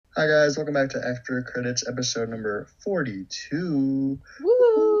Hi guys, welcome back to After Credits episode number 42.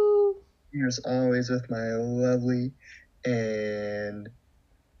 Woo! As always with my lovely and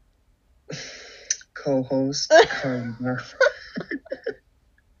co-host, Carly.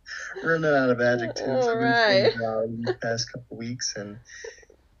 Running out of adjectives. All I've been right. feeling wild these past couple weeks, and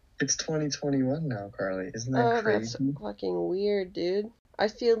it's 2021 now, Carly. Isn't that Oh, that's crazy? fucking weird, dude. I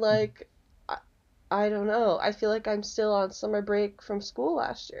feel like I don't know. I feel like I'm still on summer break from school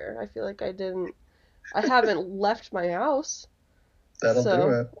last year. I feel like I haven't left my house. That'll do So,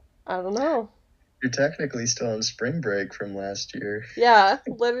 it. I don't know. You're technically still on spring break from last year. Yeah,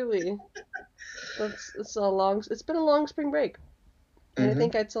 literally. It's been a long spring break. And I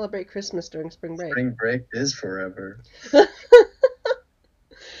think I'd celebrate Christmas during spring break. Spring break is forever.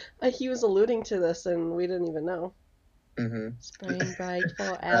 He was alluding to this and we didn't even know. Spring break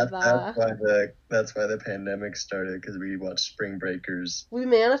That's forever. why the pandemic started, because we watched Spring Breakers. We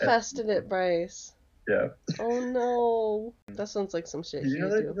manifested it, Bryce. Yeah. Oh no. That sounds like some shit Did you he know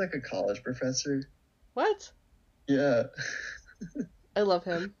would that do. he's like a college professor? What? Yeah. I love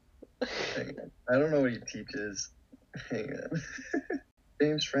him. Hang on. I don't know what he teaches. Hang on.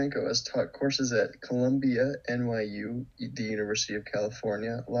 James Franco has taught courses at Columbia, NYU, the University of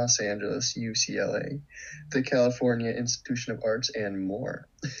California, Los Angeles, UCLA, the California Institution of Arts, and more.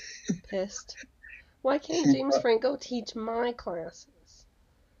 Pissed. Why can't He James Franco teach my classes?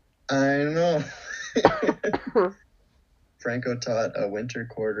 I know. Franco taught a winter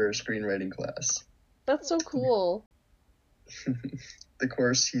quarter screenwriting class. That's so cool. The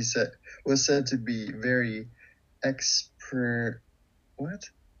course, he said, was said to be very what?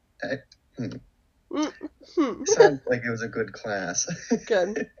 Sounds like it was a good class.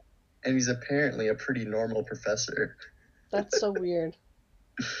 Good. And he's apparently a pretty normal professor. That's so weird.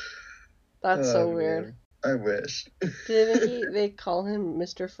 That's so weird. I wish. Didn't they call him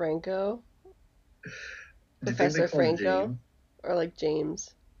Mr. Franco? Professor Franco? Or like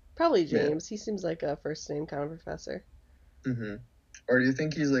James? Probably James. Yeah. He seems like a first name kind of professor. Or do you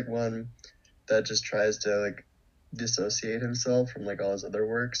think he's like one that just tries to like dissociate himself from like all his other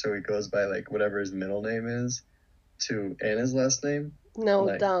work, so he goes by like whatever his middle name is and his last name? No,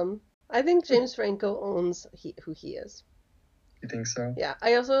 like, dumb. I think James Franco owns who he is. You think so? Yeah.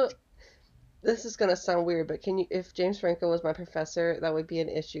 This is gonna sound weird, but if James Franco was my professor, that would be an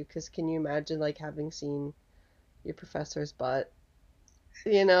issue, because can you imagine like having seen your professor's butt?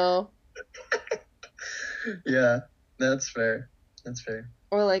 You know? Yeah, that's fair.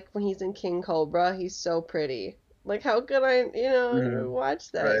 Or like when he's in King Cobra, he's so pretty. Like, how could I,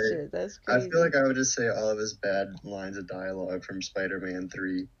 watch that shit? That's crazy. I feel like I would just say all of his bad lines of dialogue from Spider-Man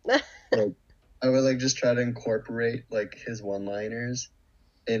 3. Like, I would like just try to incorporate like his one-liners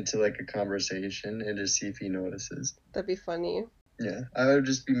into like a conversation and just see if he notices. That'd be funny. Yeah, I would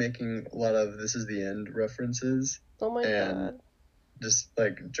just be making a lot of "This Is the End" references. Oh my god. Just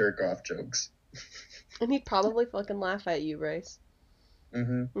like jerk off jokes. And he'd probably fucking laugh at you, Bryce.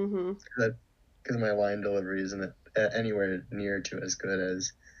 Because my line delivery isn't anywhere near to as good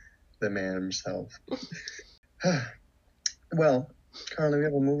as the man himself. Well, Carly, we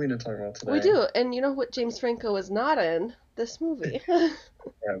have a movie to talk about today. We do, and you know what James Franco is not in? This movie. Yeah,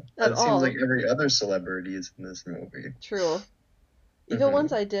 it seems like every other celebrity is in this movie. True. Even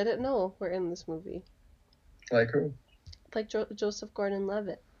ones I didn't know were in this movie. Like who? Like Joseph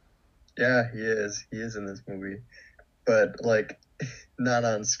Gordon-Levitt. Yeah, he is. He is in this movie, but like not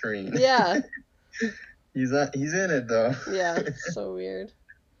on screen. Yeah. He's in it though. Yeah, it's so weird.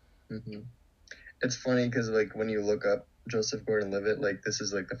 It's funny because like when you look up Joseph Gordon-Levitt, like this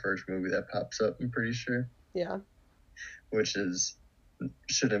is like the first movie that pops up, I'm pretty sure. Yeah. Which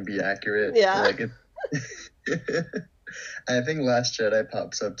shouldn't be accurate. Yeah. Like I think Last Jedi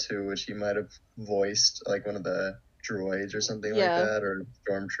pops up too, which he might have voiced like one of the droids or something like that, or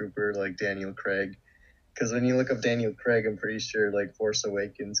Stormtrooper like Daniel Craig. Because when you look up Daniel Craig, I'm pretty sure like Force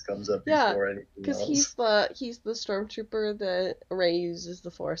Awakens comes up before anything else. Because he's the Stormtrooper that Rey uses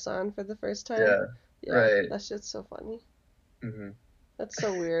the Force on for the first time. Yeah, right. That shit's so funny. That's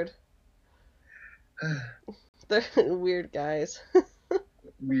so weird. They're weird guys.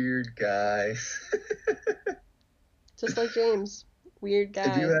 Weird guys. Just like James. Weird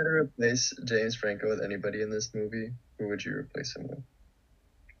guy. If you had to replace James Franco with anybody in this movie, who would you replace him with?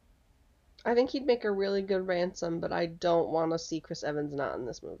 I think he'd make a really good Ransom, but I don't want to see Chris Evans not in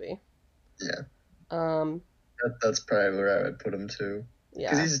this movie. Yeah. That's probably where I would put him too. Yeah.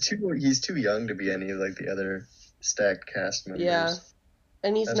 Because he's too young to be any of like the other stacked cast members. Yeah.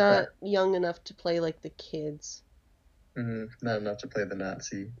 And he's not young enough to play like the kids. Not enough to play the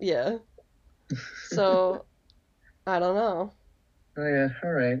Nazi. Yeah. So, I don't know. Oh yeah,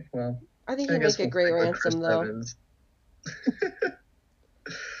 all right. Well, I think I he'd make guess a we'll great stick with Chris Ransom, though. Evans.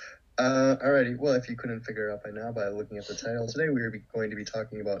 Alrighty. Well, if you couldn't figure it out by now by looking at the title, today we are going to be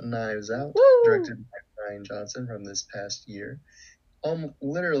talking about Knives Out, Woo! directed by Rian Johnson from this past year.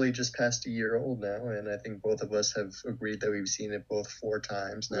 Literally just past a year old now, and I think both of us have agreed that we've seen it both 4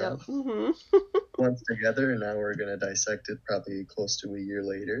 times now, Yep. Mm-hmm. once together, and now we're gonna dissect it probably close to a year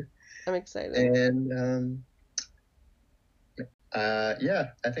later. I'm excited. And yeah,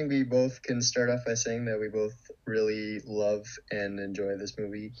 I think we both can start off by saying that we both really love and enjoy this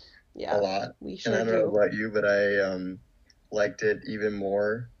movie a Yeah, lot. we And I sure don't know do. about you, but I liked it even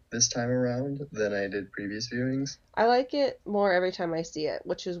more this time around than I did previous viewings. I like it more every time I see it,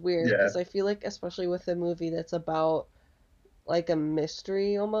 which is weird Yeah. because I feel like, especially with a movie that's about like a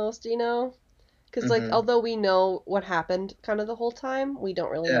mystery almost, you know? Because, like, Mm-hmm. although we know what happened kind of the whole time, we don't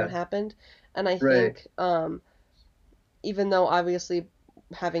really know Yeah. what happened. And I Right. think, even though obviously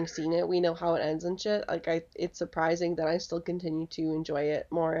having seen it, we know how it ends and shit, like, it's surprising that I still continue to enjoy it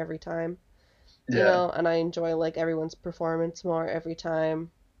more every time, you Yeah. know? And I enjoy, like, everyone's performance more every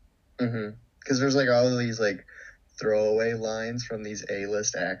time. Mm-hmm. Because there's like all of these like throwaway lines from these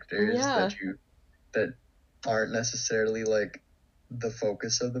A-list actors Yeah, that aren't necessarily like the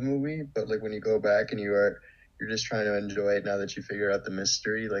focus of the movie, but like when you go back and you're just trying to enjoy it now that you figure out the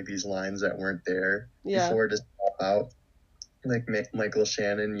mystery, like these lines that weren't there yeah, before just pop out, like Michael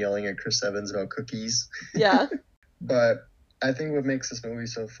Shannon yelling at Chris Evans about cookies. yeah, But I think what makes this movie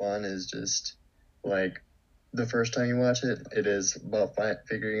so fun is just like the first time you watch it, it is about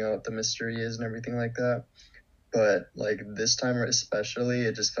figuring out what the mystery is and everything like that. But like this time especially,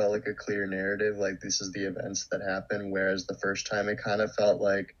 it just felt like a clear narrative. Like this is the events that happen. Whereas the first time, it kind of felt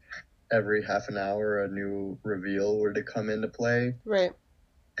like every half an hour a new reveal were to come into play right,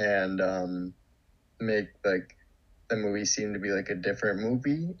 and make like the movie seem to be like a different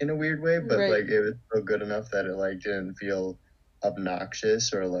movie in a weird way. But right. like it was still good enough that it like didn't feel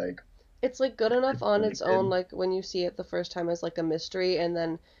obnoxious or like It's like good enough on its own, dated. like when you see it the first time as like a mystery, and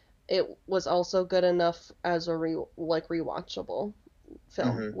then it was also good enough as a rewatchable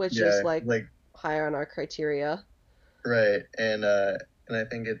film, Mm-hmm. which is Yeah, like like higher on our criteria. right, and I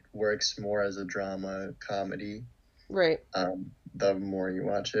think it works more as a drama comedy Right, the more you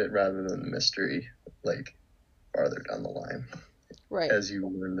watch it rather than the mystery, like farther down the line right. as you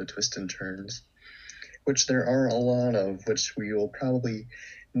learn the twists and turns, which there are a lot of, which we will probably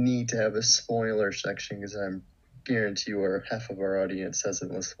need to have a spoiler section because I'm guarantee you or half of our audience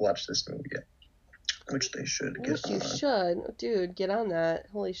hasn't watched this movie yet, which they should get Which you on. should, dude, get on that.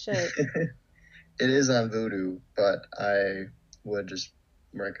 Holy shit. It is on Vudu, but I would just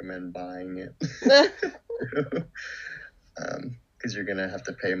recommend buying it. Because you're gonna have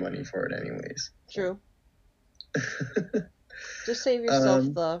to pay money for it anyways. True. Just save yourself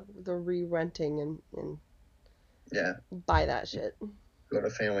um, the re-renting and yeah, buy that shit. go to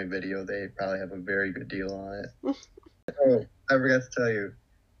Family Video. They probably have a very good deal on it. Oh, I forgot to tell you.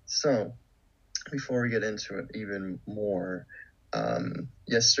 So, before we get into it even more,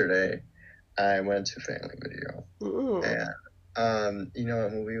 yesterday I went to Family Video, Mm. and you know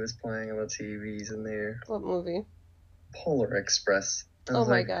what movie was playing on the TVs in there? What movie? Polar Express. I Oh was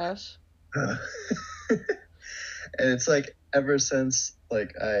my like, gosh. and it's like ever since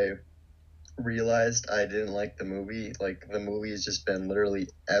like I realized I didn't like the movie, like the movie has just been literally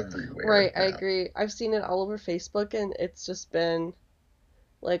Right, everywhere I now. agree. I've seen it all over Facebook, and it's just been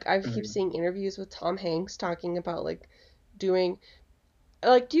like I keep Mm-hmm. seeing interviews with Tom Hanks talking about like doing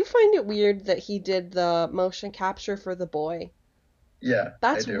like do you find it weird that he did the motion capture for The Boy? Yeah, I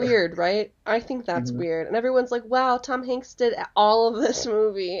That's do. weird, right? I think that's Mm-hmm. weird. And everyone's like, "Wow, Tom Hanks did all of this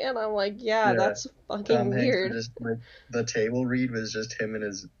movie." And I'm like, "Yeah, Yeah, that's fucking Tom Hanks was weird." just like the table read was just him in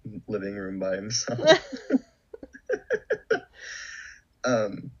his living room by himself.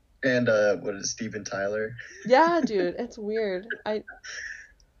 um, and what is Steven Tyler? Yeah, dude, it's weird. I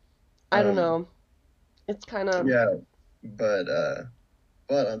don't Um, know. It's kind of yeah, but uh,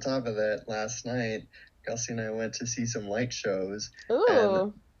 but on top of that, last night Kelsey and I went to see some light shows, and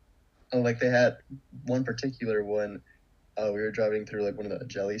ooh. like they had one particular one. We were driving through like one of the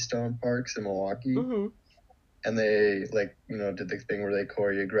Jellystone parks in Milwaukee, Mhm. and they like did the thing where they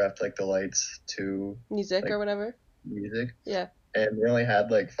choreographed like the lights to Music like or whatever. music, Yeah. and they only had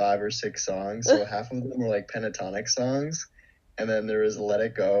like 5 or 6 songs, so half of them were like pentatonic songs, and then there was Let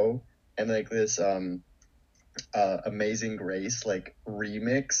It Go, and like this Amazing Grace like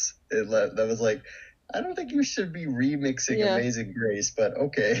remix. That was like, I don't think you should be remixing Yeah. Amazing Grace, but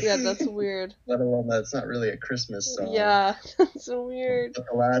okay. Yeah, that's weird. Let alone that's not really a Christmas song. Yeah, that's weird. But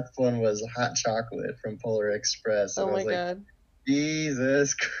the last one was Hot Chocolate from Polar Express, Oh and I my was like, God.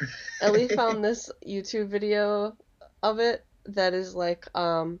 Jesus And we Christ. found this YouTube video of it that is like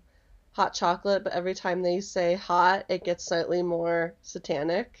hot chocolate, but every time they say hot, it gets slightly more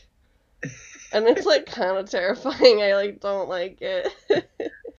satanic. And it's like kind of terrifying. I like don't like it.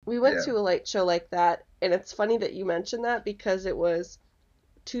 We went Yeah. to a light show like that, and it's funny that you mentioned that because it was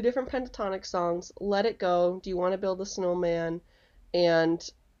two different pentatonic songs, Let It Go, Do You Want to Build a Snowman, and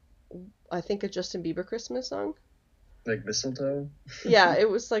I think a Justin Bieber Christmas song. Like mistletoe? Yeah, it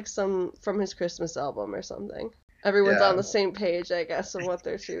was like some from his Christmas album or something. Everyone's on Yeah. the same page, I guess, of what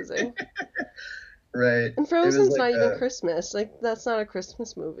they're choosing. Right. And It was Frozen's like not even Christmas. Like that's not a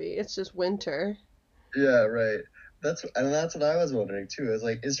Christmas movie. It's just winter. yeah, right. That's what I was wondering too. I was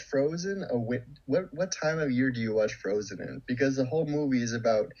like, is Frozen what time of year do you watch Frozen in? Because the whole movie is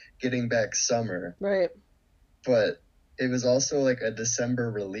about getting back summer, Right. but it was also like a December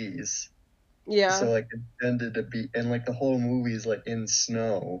release. Yeah. So like it tended to be and like the whole movie is like in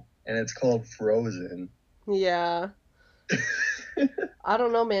snow and it's called Frozen. Yeah. I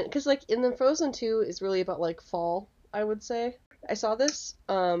don't know, man. Because like in the Frozen 2 is really about like fall, I would say. I saw this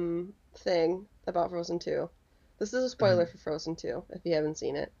thing about Frozen 2. This is a spoiler for Frozen 2 if you haven't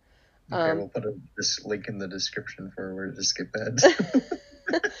seen it. Okay, Um we'll put this link in the description for where to skip ahead.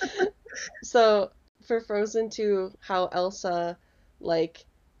 so for Frozen 2, how Elsa like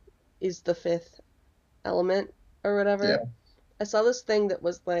is the fifth element or whatever. Yeah. I saw this thing that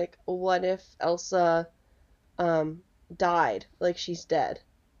was like, what if Elsa um died, like she's dead?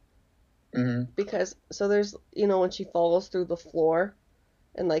 Hmm. Because so there's when she falls through the floor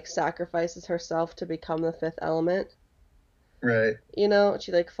and like sacrifices herself to become the fifth element. Right.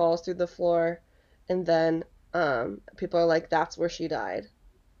 She like falls through the floor and then people are like that's where she died.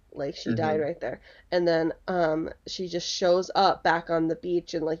 Like she died Hmm. right there. And then she just shows up back on the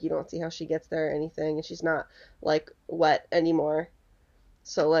beach and like you don't see how she gets there or anything and she's not like wet anymore.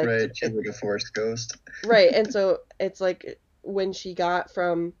 So like Right. She's like a force ghost. right, and so it's like when she got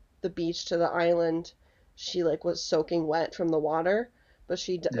from the beach to the island, she like was soaking wet from the water, but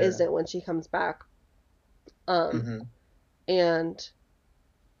she Yeah. isn't when she comes back. Um, Hmm. and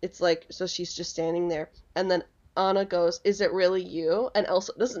it's like so she's just standing there, and then Anna goes, "Is it really you?" And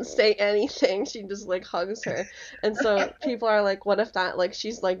Elsa doesn't say anything. She just like hugs her, and so people are like, "What if that like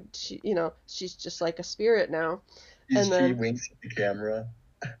she's like she's just like a spirit now?" And She then winks at the camera.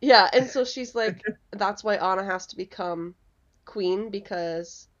 yeah, and so she's like, that's why Anna has to become queen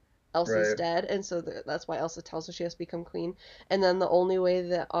because Elsa's Right. dead, and so that's why Elsa tells her she has to become queen. And then the only way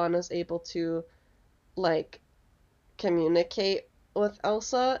that Anna's able to like communicate with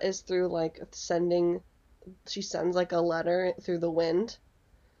Elsa is through like she sends like a letter through the wind,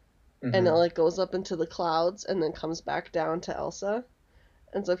 and it Hmm. like goes up into the clouds and then comes back down to Elsa.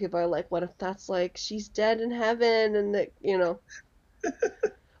 And so people are like, what if that's like she's dead in heaven and that.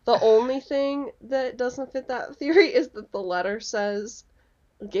 The only thing that doesn't fit that theory is that the letter says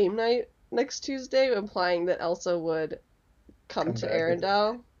game night next Tuesday, implying that Elsa would come Come to back with it.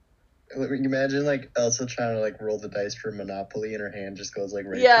 Arendelle. Imagine like Elsa trying to like roll the dice for Monopoly and her hand just goes like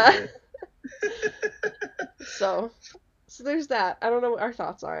right Yeah. through it. So there's that. I don't know what our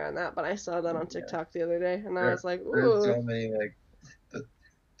thoughts are on that, but I saw that on Yeah. TikTok the other day, and I There, was like, there's ooh, so many like the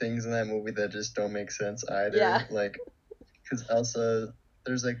things in that movie that just don't make sense yeah, either. Like, because Elsa,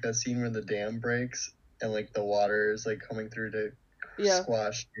 there's like that scene where the dam breaks and like the water is like coming through to yeah,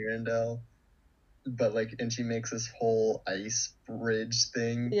 squash Arendelle, but like, and she makes this whole ice bridge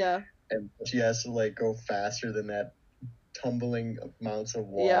thing, yeah, and she has to like go faster than that tumbling amounts of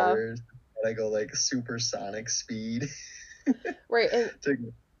yeah. water. And I go like supersonic speed. Right, and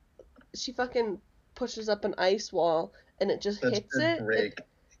to, she fucking pushes up an ice wall, and it just that hits should it. break.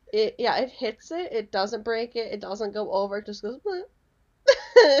 It hits it. It doesn't break it. It doesn't go over. It just goes. Yeah,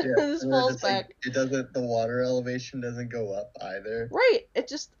 It just and then falls it's like back. it doesn't. The water elevation doesn't go up either. Right. It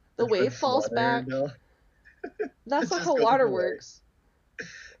just the It wave would falls flood her, back. no? That's It not just how goes water away. works.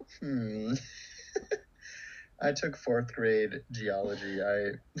 Hmm. I took fourth grade geology.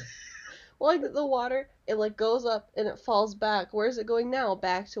 Well, like the water, it like goes up and it falls back. Where is it going now?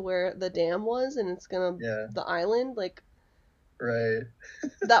 Back to where the dam was, and it's gonna Yeah, the island. Like right.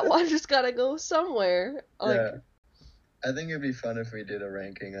 that water's gotta go somewhere. Yeah. Like I think it'd be fun if we did a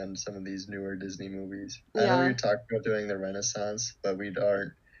ranking on some of these newer Disney movies. I know we yeah, talked about doing the Renaissance, but we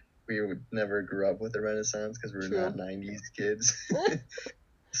would never grew up with the Renaissance because we're true. not 90s kids.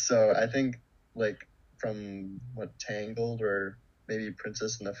 So I think like from what Tangled or maybe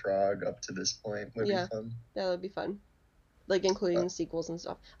Princess and the Frog up to this point would be Yeah, fun. yeah, that'd be fun. Like including Uh, the sequels and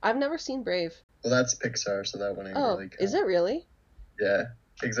stuff. I've never seen Brave. well, that's Pixar, so that one ain't Oh, really is count. it really? Yeah.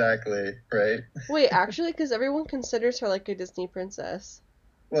 Exactly, right? Wait, actually, because everyone considers her like a Disney princess.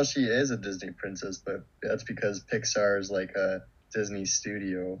 Well, she is a Disney princess, but that's because Pixar is like a Disney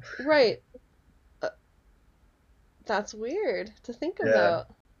studio. Right. Uh, that's weird to think Yeah. about.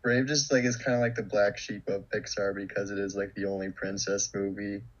 Brave just like is kind of like the black sheep of Pixar because it is like the only princess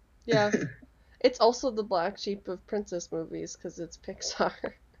movie. Yeah. It's also the black sheep of princess movies because it's Pixar.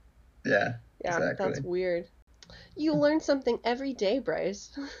 Yeah, Yeah, that's exactly. weird. You learn something every day,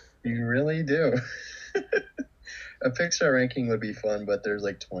 Bryce. You really do. A Pixar ranking would be fun, but there's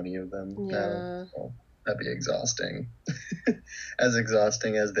like 20 of them now. Yeah. So that'd be exhausting. As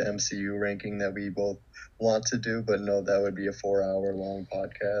exhausting as the MCU ranking that we both want to do, but no, that would be a 4 hour long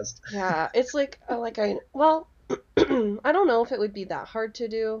podcast. Yeah, it's well, I don't know if it would be that hard to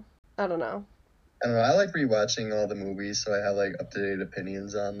do. I don't know. I don't know. I like rewatching all the movies, so I have like up to date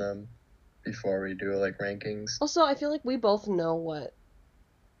opinions on them before we do like rankings. Also, I feel like we both know what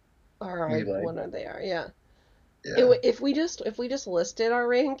We like, what are they are. Yeah. yeah, If we just listed our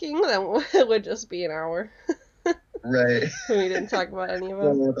ranking, then it would just be an hour. right. We didn't talk about any of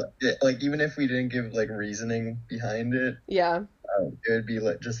them. Well, yeah, like even if we didn't give like reasoning behind it, Yeah, it would be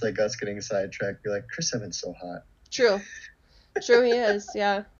like just like us getting sidetracked. Be like, Chris Evans so hot. true. True, he is.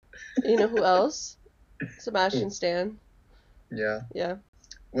 Yeah. You know who else? Sebastian Ooh, Stan. yeah. Yeah.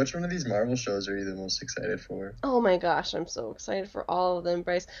 Which one of these Marvel shows are you the most excited for? Oh my gosh, I'm so excited for all of them,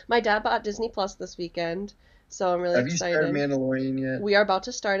 Bryce. My dad bought Disney Plus this weekend, so I'm really Have you started excited. Mandalorian yet? We are about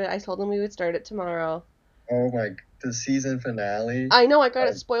to start it. I told him we would start it tomorrow. Oh my, the season finale. I know I got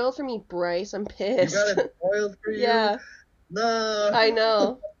it Oh, spoiled for me, Bryce. I'm you got pissed. it spoiled for you? Yeah, No. I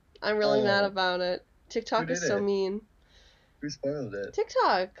know. I'm really mad Oh, about it. who TikTok is did so it? mean. Who spoiled it?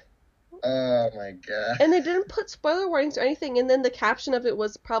 TikTok. Oh my god. And they didn't put spoiler warnings or anything, and then the caption of it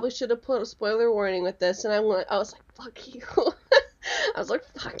was probably should have put a spoiler warning with this, and I was like, fuck you. I was like,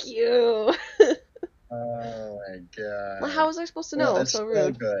 fuck you. Oh my Well, how god. was I supposed to Well, know? it's So still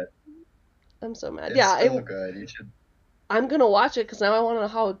rude. good. I'm so mad. It's Yeah, still good. You should. I'm gonna watch it because now I want to know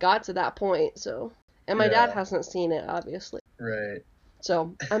how it got to that point. So, and my dad Yeah. hasn't seen it, obviously. Right.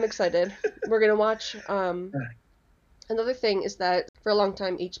 So I'm excited. We're gonna watch. Another thing is that for a long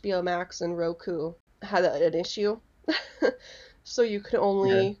time HBO Max and Roku had an issue, so you could Yeah.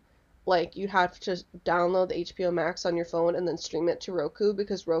 only you have to download the HBO Max on your phone and then stream it to Roku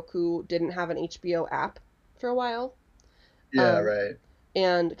because Roku didn't have an HBO app for a while. Yeah. Um, Right.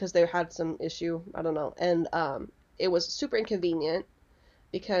 and because they had some issue, I don't know, and it was super inconvenient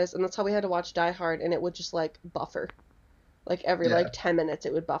because and that's how we had to watch Die Hard and it would just like buffer. Like every Yeah. 10 minutes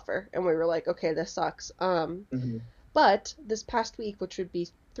it would buffer and we were like, okay, this sucks. Hmm. But this past week, which would be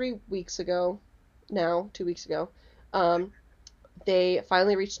 3 weeks ago now, 2 weeks ago, um, they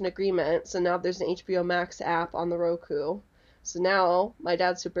finally reached an agreement. So now there's an HBO Max app on the Roku. So now my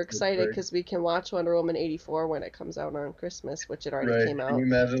dad's super excited Right. because we can watch Wonder Woman 84 when it comes out on Christmas, which it already Right. came Can you out.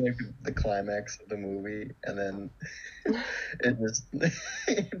 imagine like the climax of the movie and then it just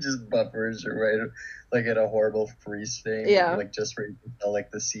it just buffers right like at a horrible freeze frame, Yeah. like just where you can tell like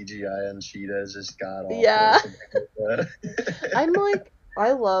the CGI on Cheetah is just god awful or Yeah. something like I'm that. like,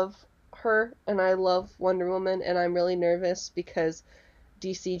 I love her and I love Wonder Woman, and I'm really nervous because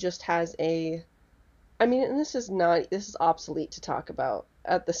DC just has a I mean, and this is obsolete to talk about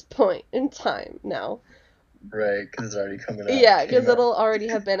at this point in time now. Right, because it's already coming out. Yeah, Came because out. it'll already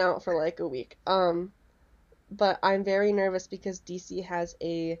have been out for like a week. But I'm very nervous because DC has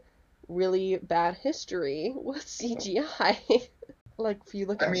a really bad history with CGI. Like if you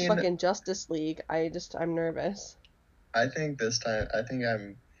look I at mean, fucking Justice League, I'm nervous. I think this time,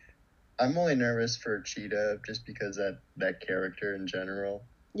 I'm only nervous for Cheetah just because that character in general.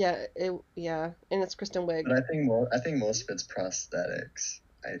 Yeah, and it's Kristen Wiig. But I think most of it's prosthetics.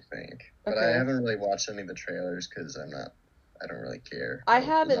 I think, but I Okay. haven't really watched any of the trailers because I don't really care. I I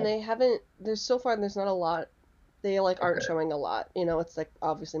have and no. they haven't there's not a lot. They aren't Okay. showing a lot. You know, it's like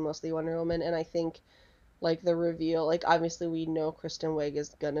obviously mostly Wonder Woman and I think like the reveal, like obviously we know Kristen Wiig is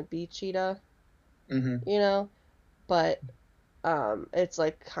gonna be Cheetah, Mhm. you know, but it's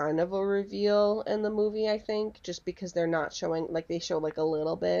like kind of a reveal in the movie, I think, just because they're not showing like they show like a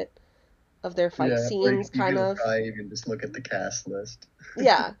little bit of their fight Yeah, or scenes you kind could of. probably even just look at the cast list.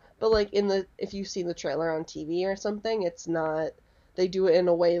 Yeah, but like if you see the trailer on TV or something, it's not they do it in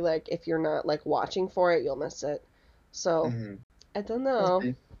a way like if you're not like watching for it, you'll miss it. So, Hmm. I don't We'll know.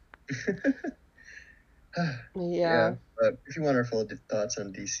 see. Yeah, Yeah, but if you want our full thoughts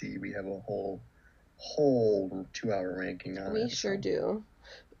on DC, we have a whole 2 hour ranking on we it. sure So do.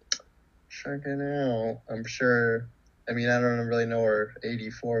 check it out. I'm sure. I mean, I don't really know where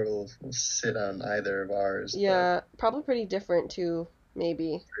 84 will sit on either of ours, but Yeah, probably pretty different too.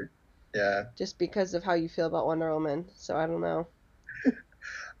 maybe. Yeah. Just because of how you feel about Wonder Woman. So I don't know.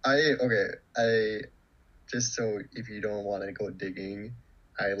 I just so if you don't want to go digging,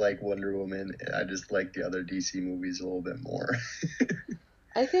 I like Wonder Woman. I just like the other DC movies a little bit more.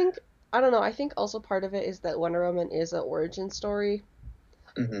 I think, I don't know, I think also part of it is that Wonder Woman is an origin story.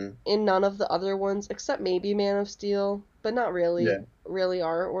 Hmm. In none of the other ones, except maybe Man of Steel, but not really, Yeah. really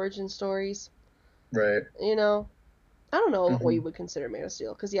are origin stories. Right. You know, I don't know what you Hmm. would consider Man of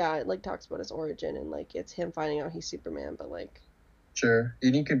Steel, because yeah, it like talks about his origin and like it's him finding out he's Superman, but like, Sure.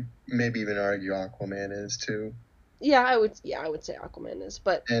 And you could maybe even argue Aquaman is too, yeah, I would say Aquaman is,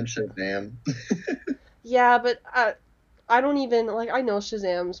 but and Shazam. yeah, but I don't even like I know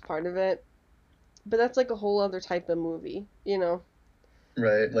Shazam's part of it, but that's like a whole other type of movie, you know.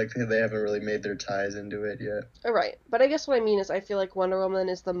 Right. Like they haven't really made their ties into it yet. Right, but I guess what I mean is I feel like Wonder Woman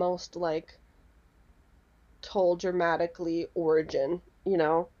is the most like told dramatically origin, you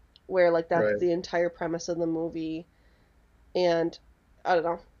know, where like that's Right. the entire premise of the movie, and I don't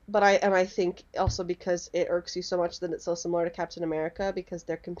know. But I think also because it irks you so much that it's so similar to Captain America because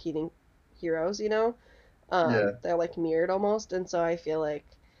they're competing heroes, you know. Yeah. They're like mirrored almost, and so I feel like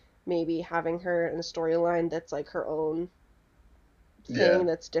maybe having her in a storyline that's like her own thing Yeah.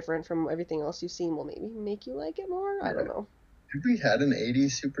 that's different from everything else you've seen will maybe make you like it more. I don't Right. know. Have we had an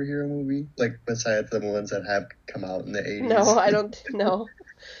 80s superhero movie? Like, besides the ones that have come out in the No, 80s? I don't know.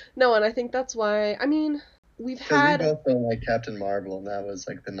 No, and I think that's why. I mean, we've Because we had both know, like, Captain Marvel, and that was,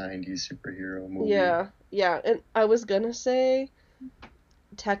 like, the 90s superhero movie. yeah, yeah, and I was gonna say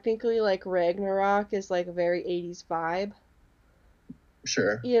technically like Ragnarok is like a very 80s vibe,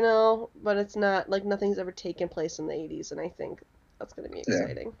 Sure. you know, but it's not like nothing's ever taken place in the 80s, and I think that's gonna be Yeah.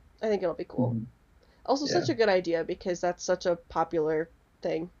 exciting. I think it'll be cool. Hmm. Also, Yeah. such a good idea because that's such a popular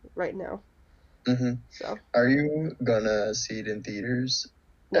thing right now. Hmm. So, Are you gonna see it in theaters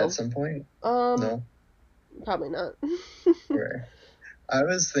at no. some point? Um, No? Probably not. Okay. I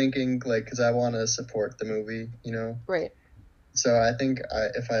was thinking, like, because I want to support the movie, you know? Right. So I think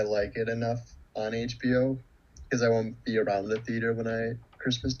if I like it enough on HBO, because I won't be around the theater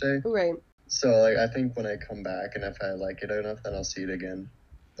Christmas Day. Right. So like I think when I come back and if I like it enough, then I'll see it again.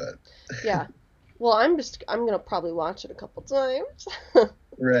 But Yeah. Well, I'm gonna probably watch it a couple times.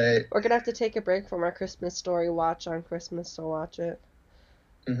 right. We're gonna have to take a break from our Christmas story watch on Christmas to watch it.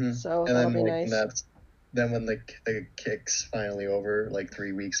 Hmm. So And that'll then be like nice. when the kick's finally over, like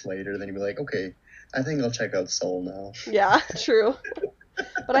 3 weeks later, then you'll be like, okay, I think I'll check out Soul now. Yeah, true.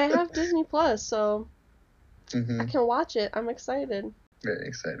 But I have Disney Plus, so I Hmm. can watch it. I'm excited. Very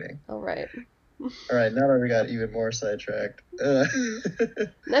exciting. All right. All right, now that we got even more sidetracked, Knives would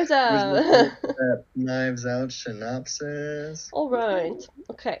you like to out. get that Knives Out synopsis? All right.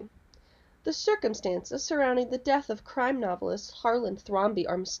 Okay. The circumstances surrounding the death of crime novelist Harlan Thrombey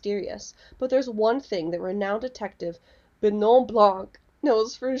are mysterious, but there's one thing that renowned detective Benoit Blanc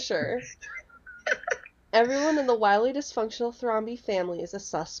knows for sure. Everyone in the wildly dysfunctional Thrombey family is a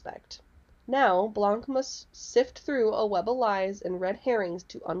suspect. Now, Blanc must sift through a web of lies and red herrings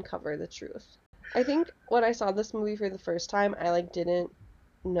to uncover the truth. I think when I saw this movie for the first time, I like didn't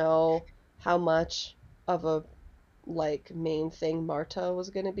know how much of a like main thing Marta was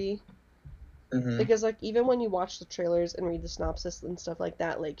gonna be. Hmm. Because like even when you watch the trailers and read the synopsis and stuff like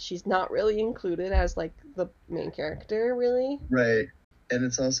that, like she's not really included as like the main character, really. Right. And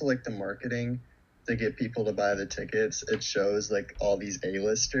it's also like the marketing to get people to buy the tickets. It shows like all these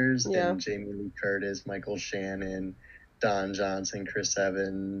A-listers Yeah. and Jamie Lee Curtis, Michael Shannon, Don Johnson, Chris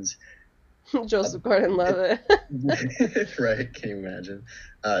Evans. Uh, Joseph Gordon-Levitt. right, can you imagine?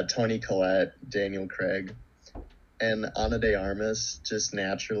 Tony Collette, Daniel Craig. And Ana de Armas just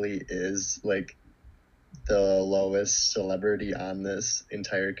naturally is like the lowest celebrity on this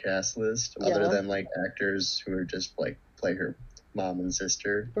entire cast list, other Yeah. than like actors who are just like play her mom and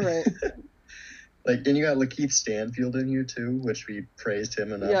sister. Right. Like, and you got Lakeith Stanfield in here too, which we praised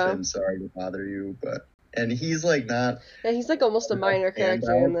him enough Yeah. in Sorry to Bother You, but and he's like not Yeah, he's like almost a minor a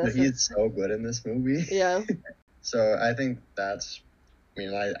character in standout, but this. he's It's so good in this movie. yeah. So I think that's, I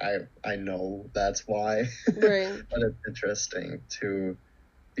mean, I know that's why, Right. but it's interesting too,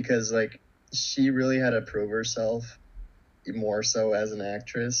 because like she really had to prove herself more so as an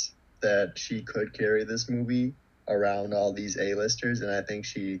actress that she could carry this movie around all these A-listers, and I think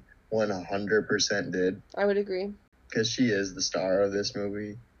she 100% did, I would agree. because she is the star of this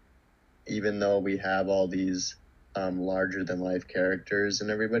movie, even though we have all these larger than life characters and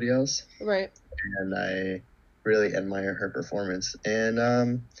everybody else. Right. And I really admire her performance. And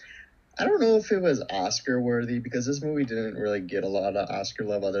I don't know if it was Oscar worthy, because this movie didn't really get a lot of Oscar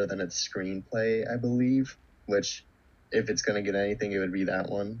love other than its screenplay, I believe, which if it's gonna get anything, it would be that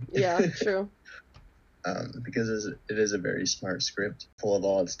one. Yeah, true. Because it is a very smart script, full of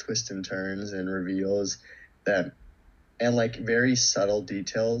all its twists and turns and reveals and like very subtle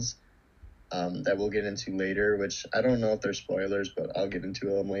details that we'll get into later, which I don't know if they're spoilers, but I'll get into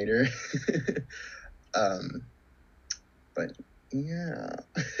them later. But yeah,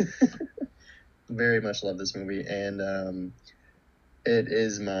 very much love this movie, and it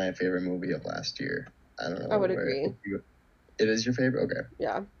is my favorite movie of last year. I don't know. I would agree. It is your favorite? Okay.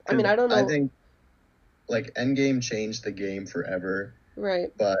 Yeah. I mean, I don't know. I think like Endgame changed the game forever.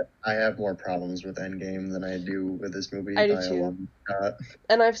 Right. But I have more problems with Endgame than I do with this movie. I do too.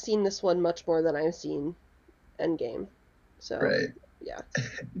 And I've seen this one much more than I've seen Endgame. So, right. Yeah.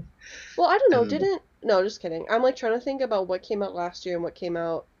 Well, I don't know. No, just kidding. I'm like trying to think about what came out last year and what came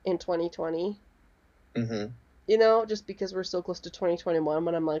out in 2020. Mm-hmm. You know, just because we're so close to 2021,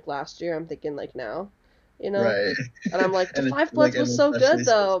 when I'm like last year, I'm thinking like now. You know? Right. And I'm like, The Five Bloods was so good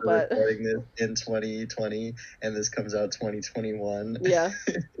though, but recording this in 2020 and this comes out 2021. Yeah.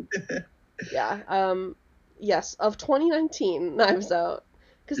 Yeah. Yes, of 2019, Knives Out.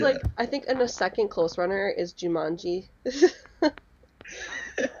 Because like I think in a second close runner is Jumanji.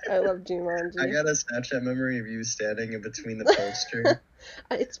 I love Jumanji. I got a Snapchat memory of you standing in between the poster.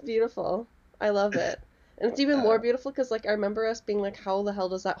 It's beautiful. I love it. And it's even more beautiful because like I remember us being like, how the hell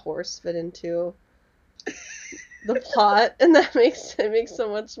does that horse fit into the plot? And it makes so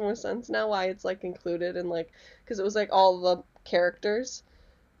much more sense now why it's like included and like because it was like all the characters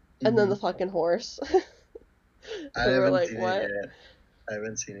and then the fucking horse. I haven't seen it yet. I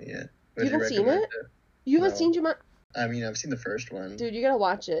haven't seen it yet. You haven't seen it? You haven't seen Jumanji? I mean, I've seen the first one. Dude, you gotta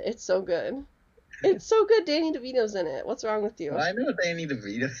watch it. It's so good. It's so good. Danny DeVito's in it. What's wrong with you? Well, I know Danny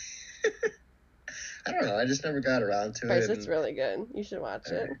DeVito. I don't know. I just never got around to it. It's really good. You should watch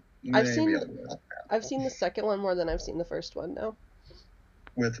it. I've seen the second one more than I've seen the first one now.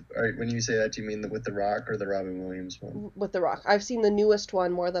 When you say that, do you mean with The Rock or the Robin Williams one? With The Rock. I've seen the newest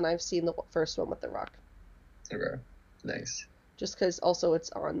one more than I've seen the first one with The Rock. Okay. Nice. Just because also it's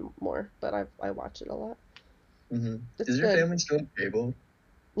on more, but I watch it a lot. Mm-hmm. Is your family still on cable?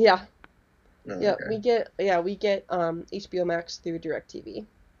 Yeah. No, yeah, okay. we get HBO Max through DirecTV.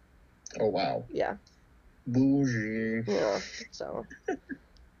 Oh wow. Yeah. Bougie. Yeah. So,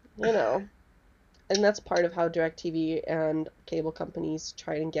 you know, and that's part of how DirecTV and cable companies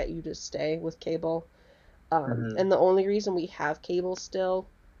try and get you to stay with cable. And the only reason we have cable still,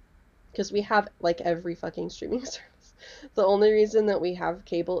 because we have like every fucking streaming service. The only reason that we have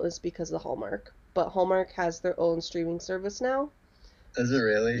cable is because of Hallmark. But Hallmark has their own streaming service now. Does it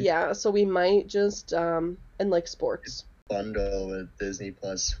really? Yeah, so we might just, and like sports. Bundle with Disney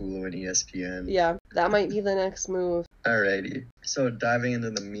Plus, Hulu, and ESPN. Yeah, that might be the next move. Alrighty. So diving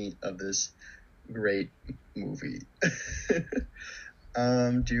into the meat of this great movie.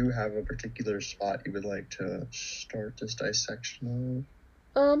 Do you have a particular spot you would like to start this dissection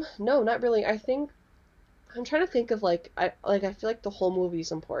of? No, not really. I'm trying to think of I feel like the whole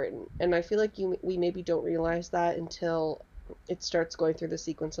movie's important, and I feel like we maybe don't realize that until it starts going through the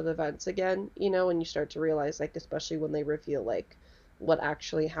sequence of events again, you know, and you start to realize, like, especially when they reveal like what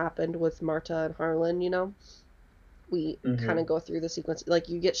actually happened with Marta and Harlan, you know, we kind of go through the sequence, like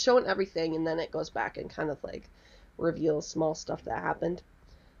you get shown everything and then it goes back and kind of like reveals small stuff that happened.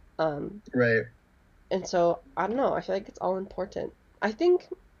 Right. And so I don't know, I feel like it's all important. I think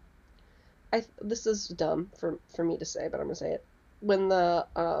this is dumb for me to say, but I'm gonna say it. When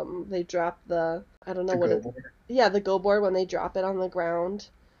they drop the the go board, when they drop it on the ground,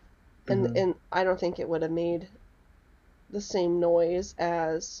 and I don't think it would have made the same noise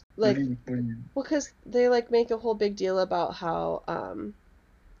as like because they like make a whole big deal about how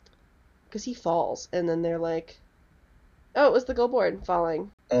because he falls and then they're like, oh, it was the go board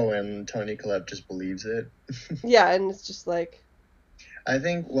falling. Oh, and Toni Collette just believes it. Yeah, and it's just like I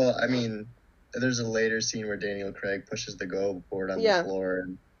think, well, I mean, there's a later scene where Daniel Craig pushes the go board on the floor,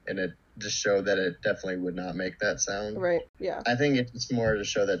 and it just showed that it definitely would not make that sound. Right, yeah. I think it's more to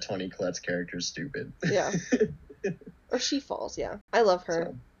show that Toni Collette's character is stupid. Yeah. Or she falls, yeah. I love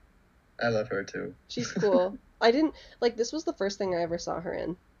her. So, I love her, too. She's cool. I didn't, like, this was the first thing I ever saw her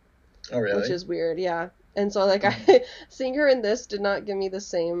in. Oh, really? Which is weird, yeah. And so, like, seeing her in this did not give me the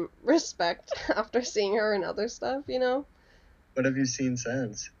same respect after seeing her in other stuff, you know? What have you seen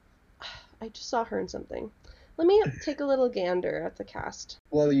since? I just saw her in something. Let me take a little gander at the cast.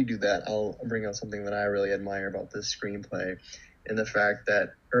 While you do that, I'll bring out something that I really admire about this screenplay, and the fact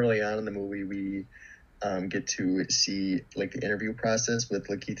that early on in the movie we get to see like the interview process with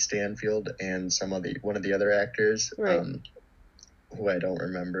Lakeith Stanfield and one of the other actors. Right. who I don't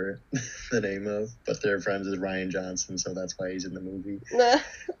remember the name of, but they're friends with Ryan Johnson, so that's why he's in the movie.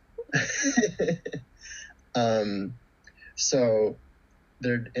 So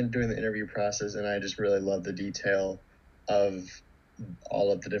they're doing the interview process, and I just really love the detail of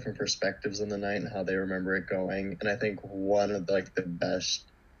all of the different perspectives on the night and how they remember it going. And I think one of the best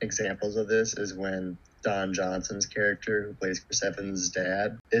examples of this is when Don Johnson's character, who plays Chris Evans'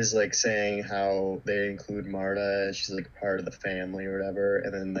 dad, is saying how they include Marta, she's a part of the family or whatever,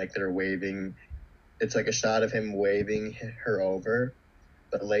 and then they're waving. It's a shot of him waving her over,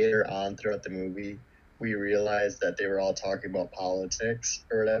 but later on throughout the movie, we realized that they were all talking about politics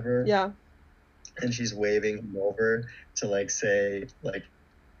or whatever. Yeah. And she's waving him over to say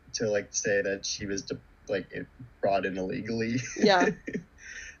say that she was brought in illegally. Yeah.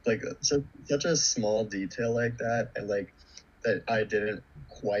 Such a small detail like that, and that I didn't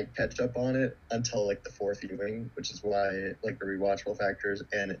quite catch up on it until the fourth viewing, which is why the rewatchable factors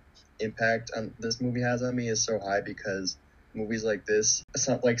and impact on this movie has on me is so high, because movies like this, it's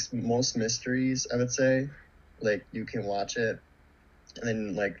not most mysteries, I would say, you can watch it and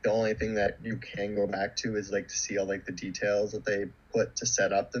then the only thing that you can go back to is to see all the details that they put to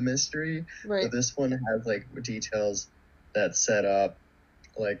set up the mystery. Right. But this one has details that set up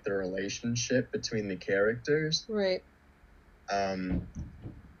the relationship between the characters. Right.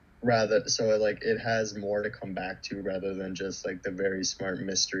 Rather, so it has more to come back to rather than just the very smart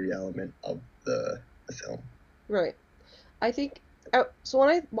mystery element of the film. Right. I think so when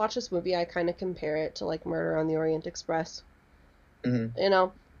I watch this movie, I kind of compare it to Murder on the Orient Express.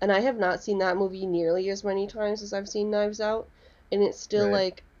 Mm-hmm. And I have not seen that movie nearly as many times as I've seen Knives Out, and it's still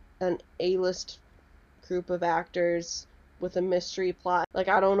Right. an A-list group of actors with a mystery plot. I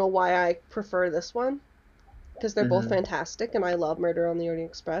don't know why I prefer this one, because they're both fantastic, and I love Murder on the Orient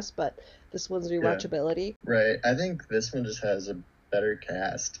Express, but this one's rewatchability. Yeah. Right. I think this one just has a better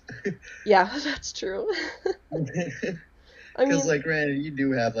cast. Yeah, that's true. Because granted, you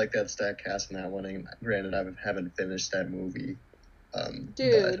do have that stacked cast in that one, and granted, I haven't finished that movie.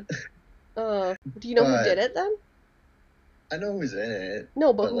 Dude. Do you know who did it then? I know who's in it.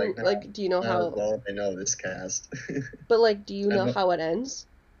 No, but who? Do you know how? Well, I know this cast. But do you know how it ends?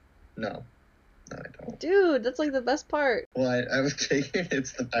 No, I don't. Dude, that's the best part. Well, I was thinking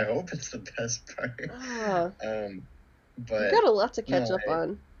I hope it's the best part. But you got a lot to catch up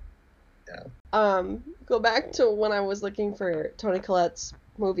on. Yeah. Go back to when I was looking for Toni Collette's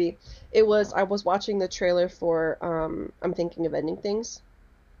movie. I was watching the trailer for I'm Thinking of Ending Things.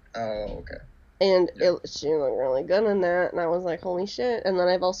 Oh, okay. And she looked really good in that, and I was like, holy shit. And then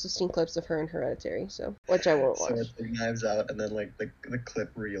I've also seen clips of her in Hereditary, which I won't watch. So it's Knives Out, and then the clip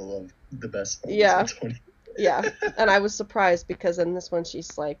reel of the best movies. Yeah. Yeah. And I was surprised because in this one she's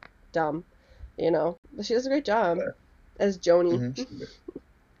dumb, but she does a great job as Joni. Mm-hmm.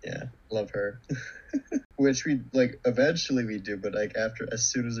 Yeah, love her. Which we eventually we do, but as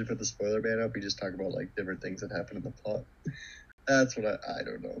soon as we put the spoiler ban up, we just talk about different things that happen in the plot. That's what I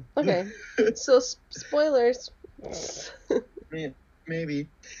don't know. Okay, so spoilers. Maybe.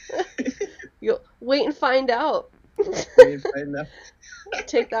 You'll wait and find out.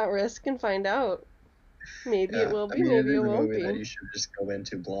 Take that risk and find out. Maybe it will be, maybe it won't be. That you should just go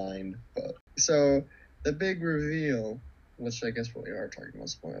into blind. But so the big reveal, which I guess we are talking about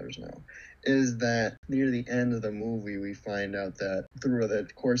spoilers now, is that near the end of the movie we find out that through the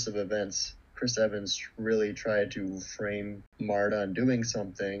course of events, Chris Evans really tried to frame Marta on doing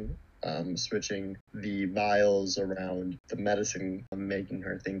something, switching the vials around the medicine, making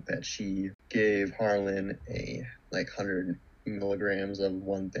her think that she gave Harlan a 100 milligrams of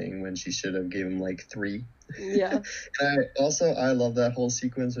one thing when she should have given him 3. Yeah. And I love that whole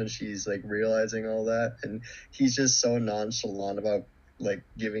sequence when she's realizing all that, and he's just so nonchalant about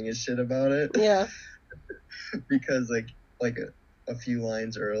giving a shit about it. Yeah. Because a few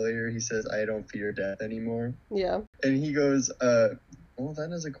lines earlier, he says, "I don't fear death anymore." Yeah. And he goes, well,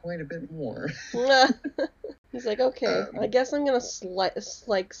 that is quite a bit more. He's okay, I guess I'm gonna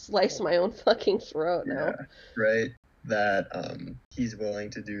slice my own fucking throat now. Yeah, right. That he's willing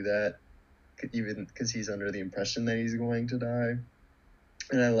to do that, even because he's under the impression that he's going to die.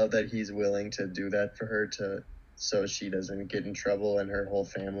 And I love that he's willing to do that for her so she doesn't get in trouble and her whole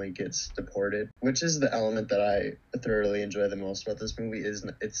family gets deported, which is the element that I thoroughly enjoy the most about this movie.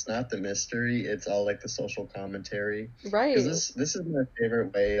 It's not the mystery, it's all the social commentary. Right. Because this is my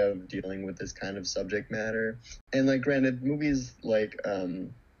favorite way of dealing with this kind of subject matter. And granted, movies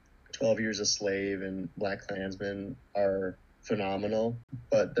 12 Years a Slave and Black Klansman are phenomenal,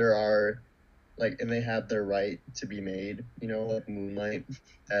 but there are and they have their right to be made, Moonlight,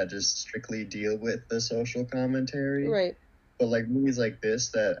 that just strictly deal with the social commentary. Right. But like movies like this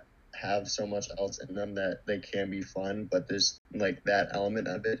that have so much else in them that they can be fun, but there's like that element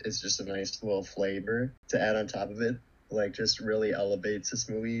of it is just a nice little flavor to add on top of it. Like just really elevates this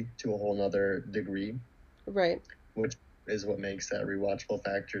movie to a whole nother degree. Right. Which is what makes that rewatchable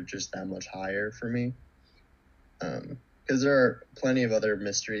factor just that much higher for me. Because there are plenty of other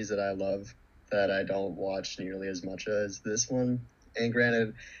mysteries that I love that I don't watch nearly as much as this one. And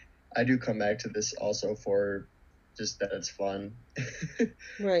granted, I do come back to this also for just that it's fun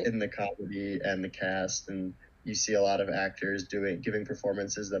Right. in the comedy and the cast, and you see a lot of actors giving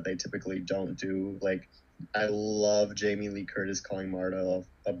performances that they typically don't do. Like I love Jamie Lee Curtis calling Marta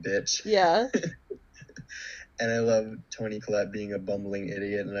a bitch. Yeah. And I love Toni Collette being a bumbling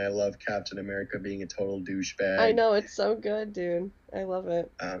idiot, and I love Captain America being a total douchebag. I know, it's so good, dude. I love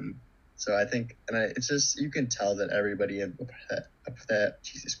it. So I think, it's just, you can tell that everybody in that,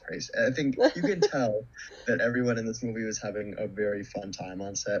 Jesus Christ, I think you can tell that everyone in this movie was having a very fun time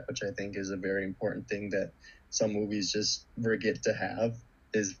on set, which I think is a very important thing that some movies just forget to have,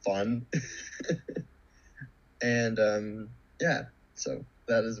 is fun. And, yeah, so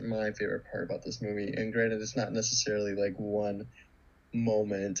that is my favorite part about this movie. And granted, it's not necessarily like one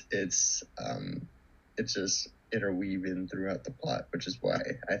moment, it's just interweaving throughout the plot, which is why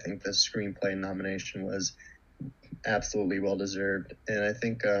I think the screenplay nomination was absolutely well deserved. And I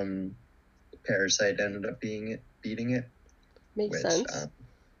think Parasite ended up beating it. Makes sense.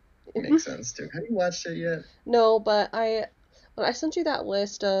 Makes sense too. Have you watched it yet? No, but when I sent you that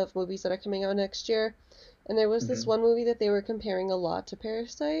list of movies that are coming out next year, and there was this one movie that they were comparing a lot to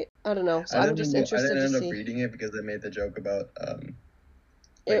Parasite. I don't know, so I'm just interested I to didn't end see. up reading it because they made the joke about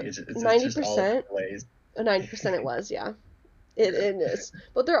It it's just all 90%, delays. 90% it was, yeah. It is.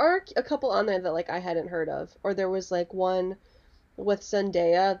 But there are a couple on there that like I hadn't heard of. Or there was like one with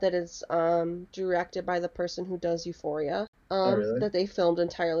Zendaya that is directed by the person who does Euphoria. Oh, really? That they filmed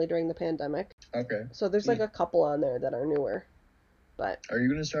entirely during the pandemic. Okay. So there's like a couple on there that are newer. But are you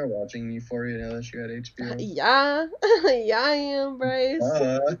gonna start watching Euphoria now that you got HBO? yeah. Yeah, I am, Bryce.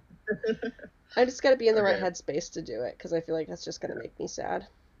 I just gotta be in the right headspace to do it, because I feel like that's just gonna make me sad.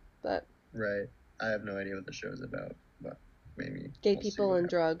 But right. I have no idea what the show's about, but maybe gay people and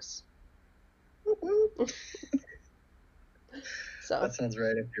drugs. So that sounds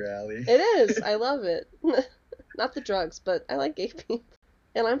right up your alley. It is. I love it. Not the drugs, but I like gay people.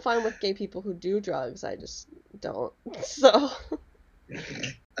 And I'm fine with gay people who do drugs. I just don't. So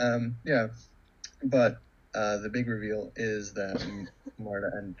yeah. But the big reveal is that Marta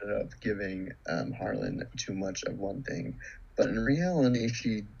ended up giving Harlan too much of one thing. But in reality,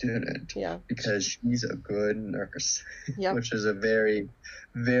 she didn't. Yeah. Because she's a good nurse. Yep. Which is a very,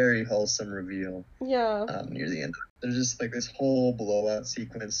 very wholesome reveal. Yeah. Near the end. There's just like this whole blowout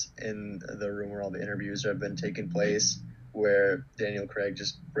sequence in the room where all the interviews have been taking place, where Daniel Craig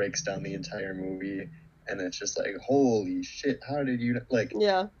just breaks down the entire movie, and it's just like, holy shit, how did you, like,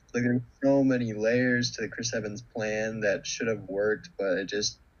 yeah. Like there's so many layers to the Chris Evans plan that should have worked, but it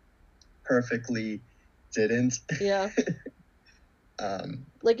just perfectly didn't. Yeah.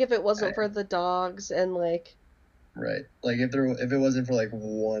 Like if it wasn't for the dogs and like. Right. Like if it wasn't for like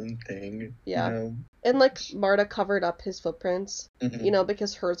one thing. Yeah. You know? And like Marta covered up his footprints, Mm-hmm. you know,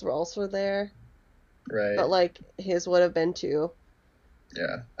 because hers were also there. Right. But like his would have been too.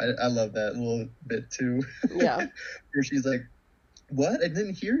 Yeah. I love that little bit too. Yeah. Where she's like, what? I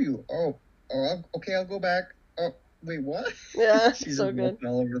didn't hear you. Oh, okay, I'll go back. Oh, wait, what? Yeah, she's so good.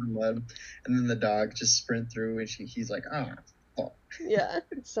 All over the mud, and then the dog just sprint through, and he's like, fuck. Yeah,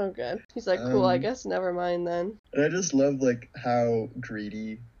 it's so good. He's like, cool, I guess never mind then. And I just love like how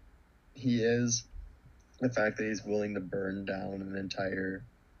greedy he is. The fact that he's willing to burn down an entire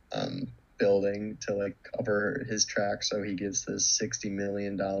building to like cover his tracks so he gets this $60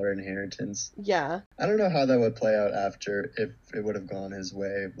 million inheritance. Yeah. I don't know how that would play out after, if it would have gone his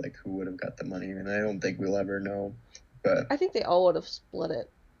way, like who would have got the money, and I don't think we'll ever know. But I think they all would have split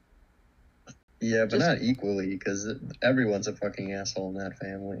it. Yeah, but not equally, because everyone's a fucking asshole in that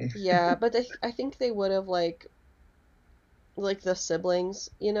family. Yeah, but I think they would have like the siblings,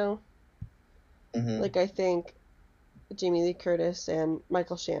 you know? Mm-hmm. Like I think Jamie Lee Curtis and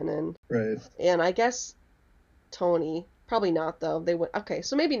Michael Shannon. Right. And I guess Tony. Probably not, though. They would. Okay,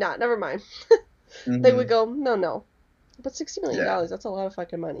 so maybe not. Never mind. Mm-hmm. They would go, no. But $60 million, that's a lot of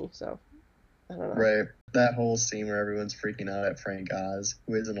fucking money, so I don't know. Right. That whole scene where everyone's freaking out at Frank Oz,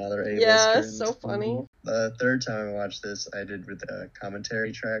 who is another A-lister. Yeah, so funny. The third time I watched this, I did with a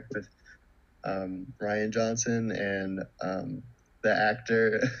commentary track with Ryan Johnson and the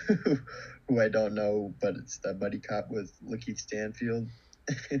actor who I don't know, but it's the buddy cop with Lakeith Stanfield.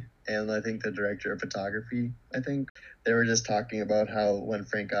 and I think the director of photography, they were just talking about how when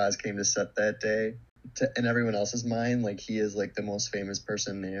Frank Oz came to set that day, in everyone else's mind, like he is like the most famous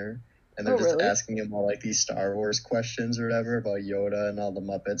person there. And they're Oh, just really? asking him all like these Star Wars questions or whatever about Yoda and all the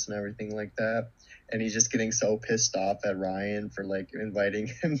Muppets and everything like that. And he's just getting so pissed off at Ryan for like inviting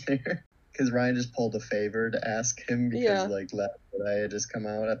him there. Because Ryan just pulled a favor to ask him because Yeah. like Last Jedi had just come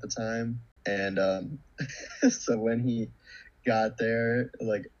out at the time. And so when he got there,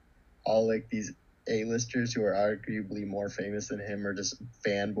 like all like these A-listers who are arguably more famous than him are just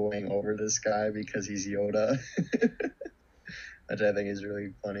fanboying over this guy because he's Yoda. Which I think is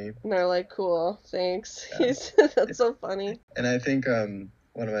really funny. And they're like, cool, thanks. Yeah. That's so funny. And I think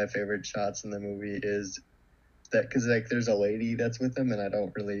one of my favorite shots in the movie is that because like there's a lady that's with him and I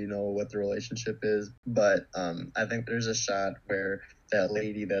don't really know what the relationship is, but I think there's a shot where that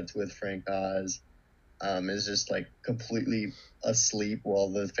lady that's with Frank Oz is just like completely asleep while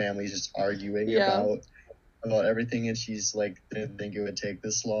the family's just arguing Yeah. about everything, and she's like didn't think it would take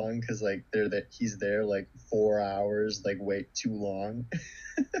this long because like he's there like 4 hours, like wait too long.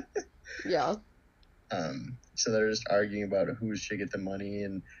 Yeah. So they're just arguing about who should get the money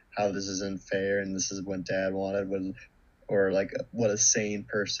and how this isn't fair and this is what dad wanted, or like what a sane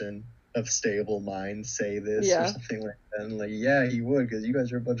person of stable mind say this or Yeah. something like that. And like, yeah, he would because you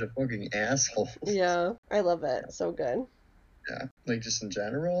guys are a bunch of fucking assholes. Yeah. I love it. So good. Yeah, like just in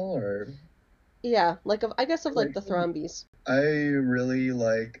general, or Yeah. Like, I guess of like like the Thrombies. I really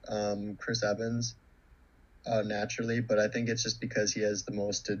like Chris Evans naturally, but I think it's just because he has the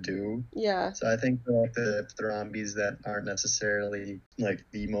most to do. Yeah. So I think the Thrombies that aren't necessarily like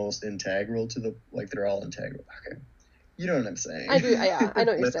the most integral to the like they're all integral. Okay, you know what I'm saying? I do. Yeah. I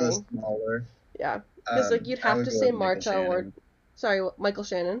know what you're With the saying. smaller, Yeah. Because like you'd I have would to go say with Michael Marta or, Shannon. sorry, Michael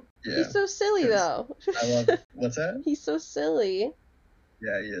Shannon. Yeah, He's so silly because though. I love what's that? He's so silly.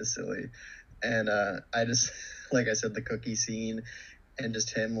 Yeah, he is silly, and I just like I said the cookie scene and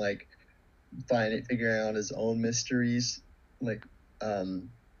just him like figuring out his own mysteries, like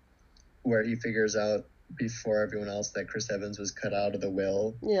where he figures out before everyone else that Chris Evans was cut out of the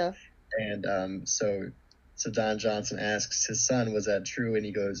will. Yeah. And so Don Johnson asks his son, was that true? And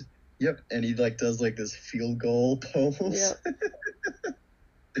he goes, yep. And he like does like this field goal pose. Yeah.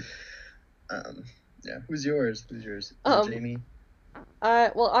 Yeah. Who's yours? Jamie?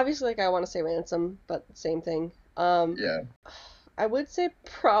 Well, obviously, like I want to say Ransom, but same thing. Yeah. I would say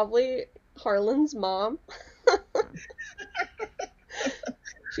probably Harlan's mom.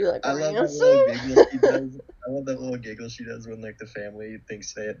 She like I love that Ransom. little giggle she does. I love that little giggle she does when like the family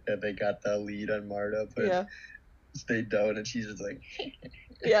thinks that they got the lead on Marta, but Yeah. they don't, and she's just like.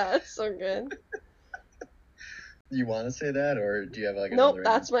 Yeah, it's so good. Do you want to say that, or do you have like Nope, another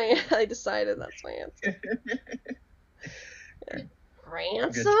that's answer? my. I decided that's my answer. Good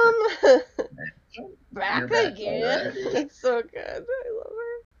Ransom. Back You're back again. already. It's so good. I love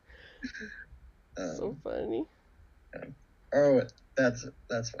her. So Um, funny. oh, that's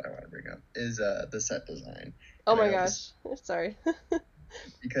what I want to bring up is the set design. Oh And I my know gosh. Sorry.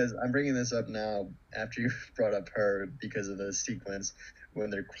 because I'm bringing this up now after you brought up her because of the sequence when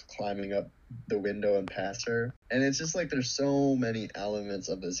they're climbing up the window and past her, and it's just like there's so many elements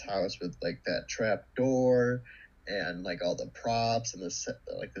of this house with like that trap door and like all the props and the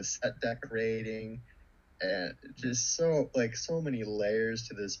set decorating and just so many layers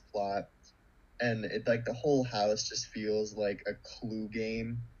to this plot, and it like the whole house just feels like a Clue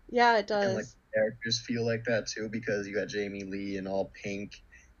game, Yeah, it and like does. characters feel like that too because you got Jamie Lee in all pink,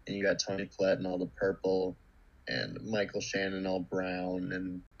 and you got Toni Collette in all the purple, and Michael Shannon all brown,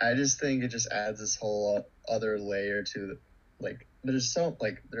 and I just think it just adds this whole other layer to the, like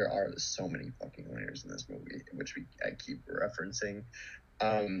there are so many fucking layers in this movie which I keep referencing,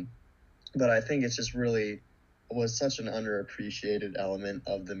 but I think it's just really was such an underappreciated element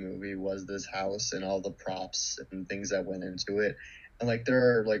of the movie was this house and all the props and things that went into it. And like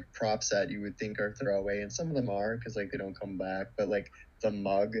there are like props that you would think are throwaway, and some of them are because like they don't come back. But like the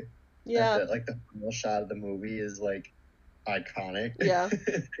mug at Yeah. the final shot of the movie is like iconic. Yeah.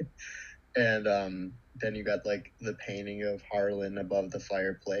 And then you got like the painting of Harlan above the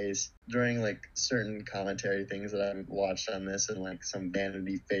fireplace during like certain commentary things that I've watched on this, and like some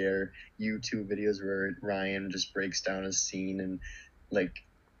Vanity Fair YouTube videos where Ryan just breaks down a scene and like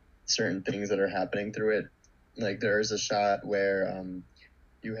certain things that are happening through it. Like there's a shot where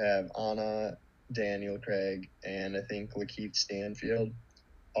you have Anna, Daniel Craig, and I think Lakeith Stanfield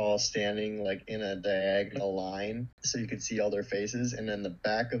all standing like in a diagonal line so you can see all their faces, and then the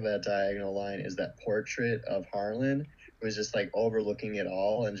back of that diagonal line is that portrait of Harlan was just like overlooking it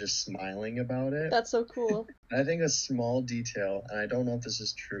all and just smiling about it. That's so cool. And I think a small detail, and I don't know if this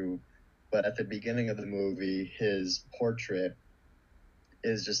is true, but at the beginning of the movie, his portrait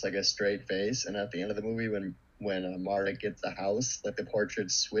is just like a straight face, and at the end of the movie, when Marta gets the house, like the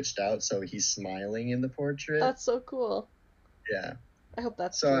portrait's switched out, so he's smiling in the portrait. That's so cool. Yeah. I hope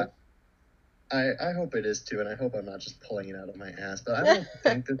that's So true. I hope it is too, and I hope I'm not just pulling it out of my ass. But I don't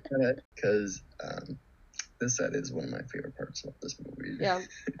think this set, because this set is one of my favorite parts of this movie. Yeah,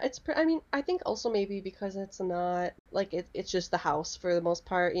 I mean, I think also maybe because it's not like it's just the house for the most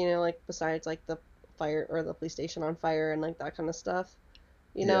part, you know, like besides like the fire or the police station on fire and like that kind of stuff,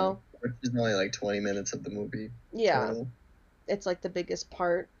 you Yeah, know? which is only like 20 minutes of the movie Yeah, total. it's like the biggest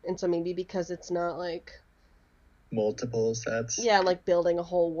part, and so maybe because it's not like Multiple sets. yeah, like building a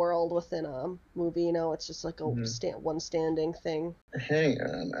whole world within a movie, you know, it's just like a Mm-hmm. one standing thing. Hang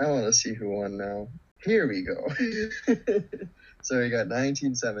on, I want to see who won now. Here we go. So we got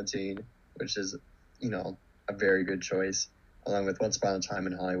 1917, which is, you know, a very good choice, along with Once Upon a Time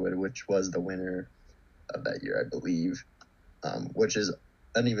in Hollywood, which was the winner of that year, I believe, which is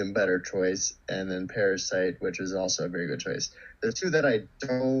an even better choice, and then Parasite, which is also a very good choice. The two that I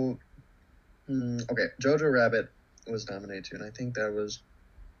don't. Okay, Jojo Rabbit was nominated too, and I think that was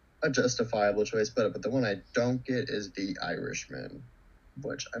a justifiable choice, but the one I don't get is The Irishman,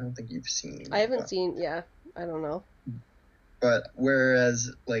 which I don't think you've seen. I haven't seen, yeah, I don't know. But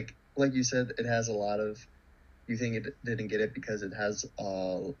whereas, like you said, it has a lot of. You think it didn't get it because it has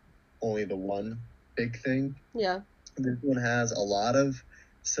only the one big thing. Yeah. This one has a lot of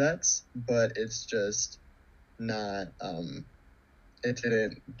sets, but it's just not. It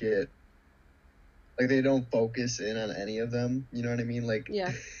didn't get, like, they don't focus in on any of them. You know what I mean? Like,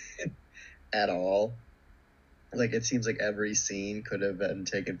 Yeah. at all. Like, it seems like every scene could have been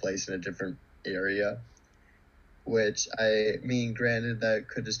taken place in a different area. Which, I mean, granted, that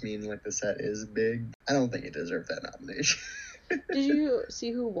could just mean, like, the set is big. I don't think it deserved that nomination. Did you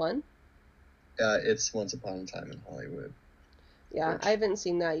see who won? It's Once Upon a Time in Hollywood. Yeah, I haven't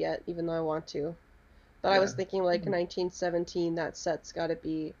seen that yet, even though I want to. But Yeah. I was thinking, like, 1917, that set's got to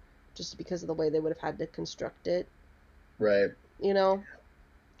be just because of the way they would have had to construct it. Right. You know?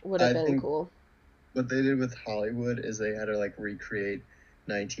 Would have I been think cool. what they did with Hollywood is they had to, like, recreate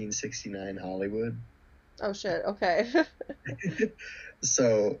 1969 Hollywood. Oh, shit. Okay.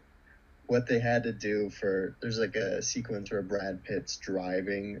 So what they had to do there's like a sequence where Brad Pitt's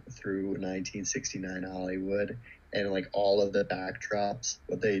driving through 1969 Hollywood, and like all of the backdrops,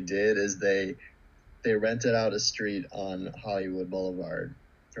 what they did is they rented out a street on Hollywood Boulevard,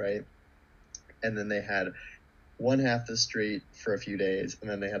 right? And then they had one half of the street for a few days, and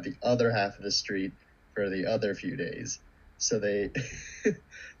then they had the other half of the street for the other few days. So they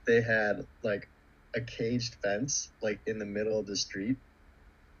they had like a caged fence like in the middle of the street,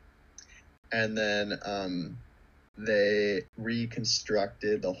 and then they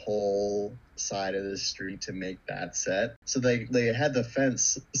reconstructed the whole side of the street to make that set. So they had the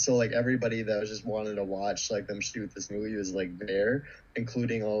fence, so like everybody that was just wanted to watch like them shoot this movie was like there,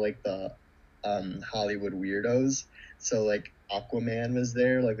 including all like the Hollywood weirdos. So like Aquaman was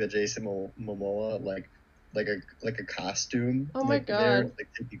there, like the Jason Momoa, like a costume. Oh my Like they're God. like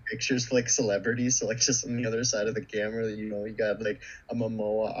taking pictures for like celebrities. So like just on the other side of the camera, you know, you got like a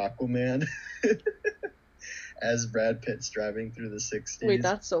Momoa Aquaman as Brad Pitt's driving through the 60s. Wait,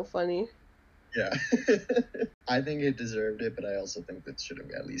 that's so funny. Yeah. I think it deserved it, but I also think it should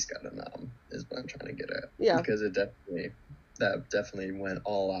have at least got a nom, is what I'm trying to get at. Yeah. Because that definitely went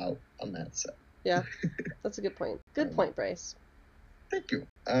all out on that set. Yeah. That's a good point. Good point, Bryce. Thank you.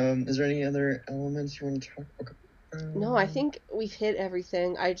 Is there any other elements you want to talk about? No, I think we've hit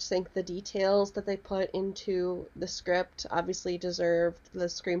everything. I just think the details that they put into the script obviously deserved the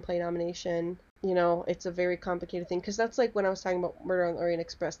screenplay nomination. You know, it's a very complicated thing because that's like when I was talking about Murder on the Orient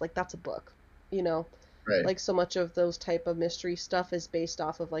Express, like that's a book, you know. Right. Like so much of those type of mystery stuff is based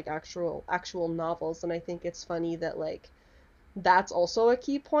off of like actual novels, and I think it's funny that like that's also a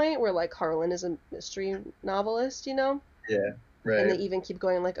key point where like Harlan is a mystery novelist, you know. Yeah. Right. And they even keep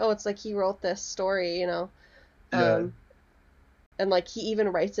going like, oh, it's like he wrote this story, you know. Yeah. And like he even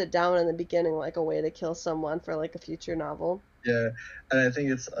writes it down in the beginning like a way to kill someone for like a future novel. Yeah, and I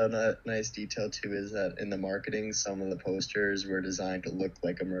think it's a nice detail too is that in the marketing, some of the posters were designed to look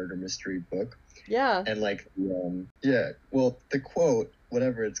like a murder mystery book. Yeah. And like, the quote,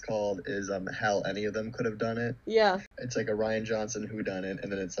 whatever it's called, is hell, any of them could have done it. Yeah. It's like a Ryan Johnson whodunit,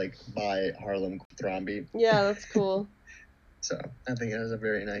 and then it's like by Harlan Thrombey. Yeah, that's cool. So I think it was a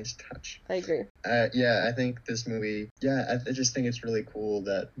very nice touch. I agree. I think this movie, I just think it's really cool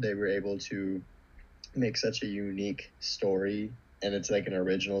that they were able to make such a unique story, and it's like an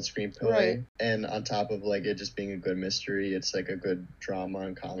original screenplay. Right. And on top of like it just being a good mystery, it's like a good drama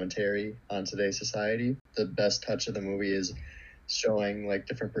and commentary on today's society. The best touch of the movie is showing like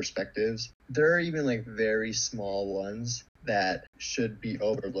different perspectives. There are even like very small ones that should be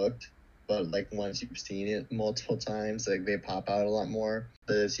overlooked, but like once you've seen it multiple times, like they pop out a lot more.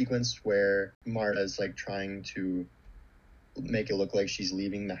 The sequence where Marta's like trying to make it look like she's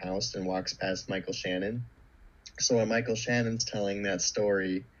leaving the house and walks past Michael Shannon. So when Michael Shannon's telling that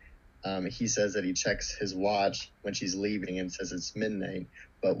story, he says that he checks his watch when she's leaving and says it's midnight.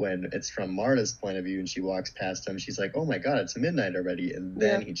 But when it's from Marta's point of view and she walks past him, she's like, oh my God, it's midnight already. And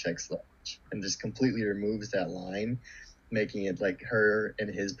then he checks the watch and just completely removes that line, making it like her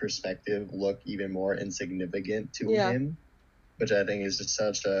and his perspective look even more insignificant to him, which I think is just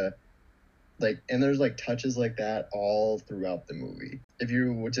such a, like, and there's like touches like that all throughout the movie. If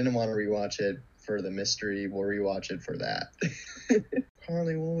you didn't want to rewatch it for the mystery, we'll rewatch it for that.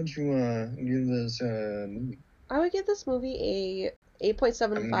 Carly, what would you give this movie? I would give this movie a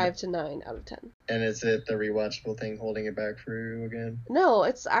 8.75 to 9 out of 10. And is it the rewatchable thing holding it back for you again? No,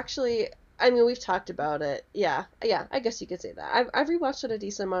 it's actually, I mean, we've talked about it. Yeah, I guess you could say that. I've rewatched it a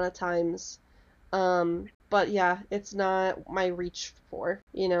decent amount of times. But yeah, it's not my reach for,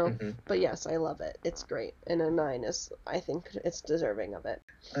 you know. But yes, I love it. It's great. And a 9 is, I think, it's deserving of it.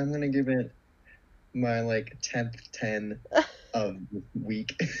 I'm going to give it my, like, 10th 10 of the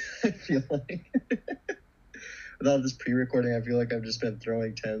week, I feel like. With all this pre-recording, I feel like I've just been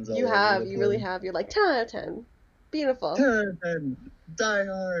throwing 10s all over the place. You really have. You're like, 10 out of 10. Beautiful. 10 out of 10. Die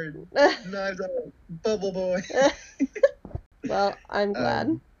Hard. Knives Out. Bubble Boy. Well, I'm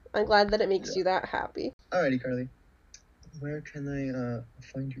glad. I'm glad that it makes you that happy. Alrighty, Carly. Where can I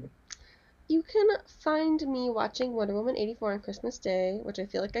find you? You can find me watching Wonder Woman 84 on Christmas Day, which I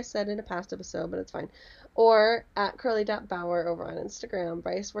feel like I said in a past episode, but it's fine. Or at curly.bauer over on Instagram.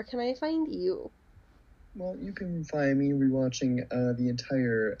 Bryce, where can I find you? Well, you can find me rewatching the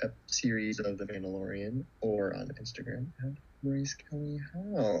entire series of The Mandalorian, or on Instagram at Bryce Kelly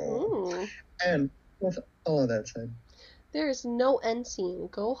How. And with all of that said, there is no end scene.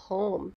 Go home.